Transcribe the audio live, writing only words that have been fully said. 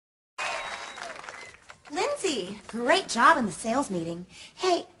Nancy, great job in the sales meeting.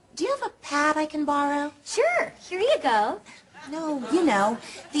 Hey, do you have a pad I can borrow? Sure, here you go. No, you know,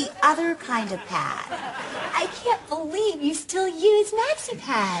 the other kind of pad. I can't believe you still use maxi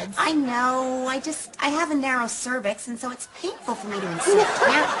pads. I know, I have a narrow cervix, and so it's painful for me to insert.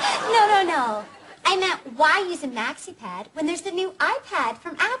 No. I meant, why use a maxi pad when there's the new iPad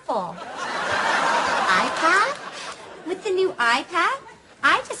from Apple? iPad? With the new iPad,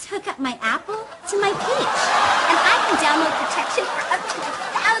 I just hook up my Apple to my Peach, and I can download protection for up to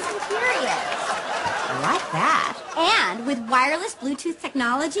 1,000 periods. I like that. And with wireless Bluetooth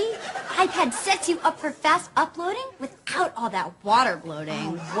technology, iPad sets you up for fast uploading without all that water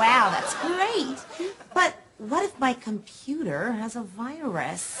bloating. Oh, wow, that's great. But what if my computer has a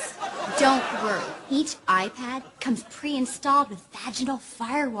virus? Don't worry. Each iPad comes pre-installed with vaginal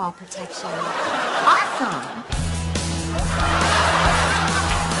firewall protection. Awesome.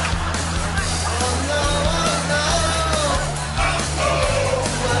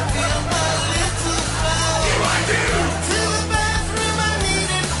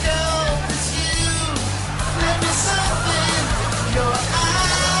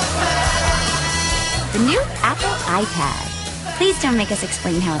 The new Apple iPad. Please don't make us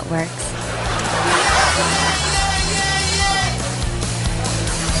explain how it works.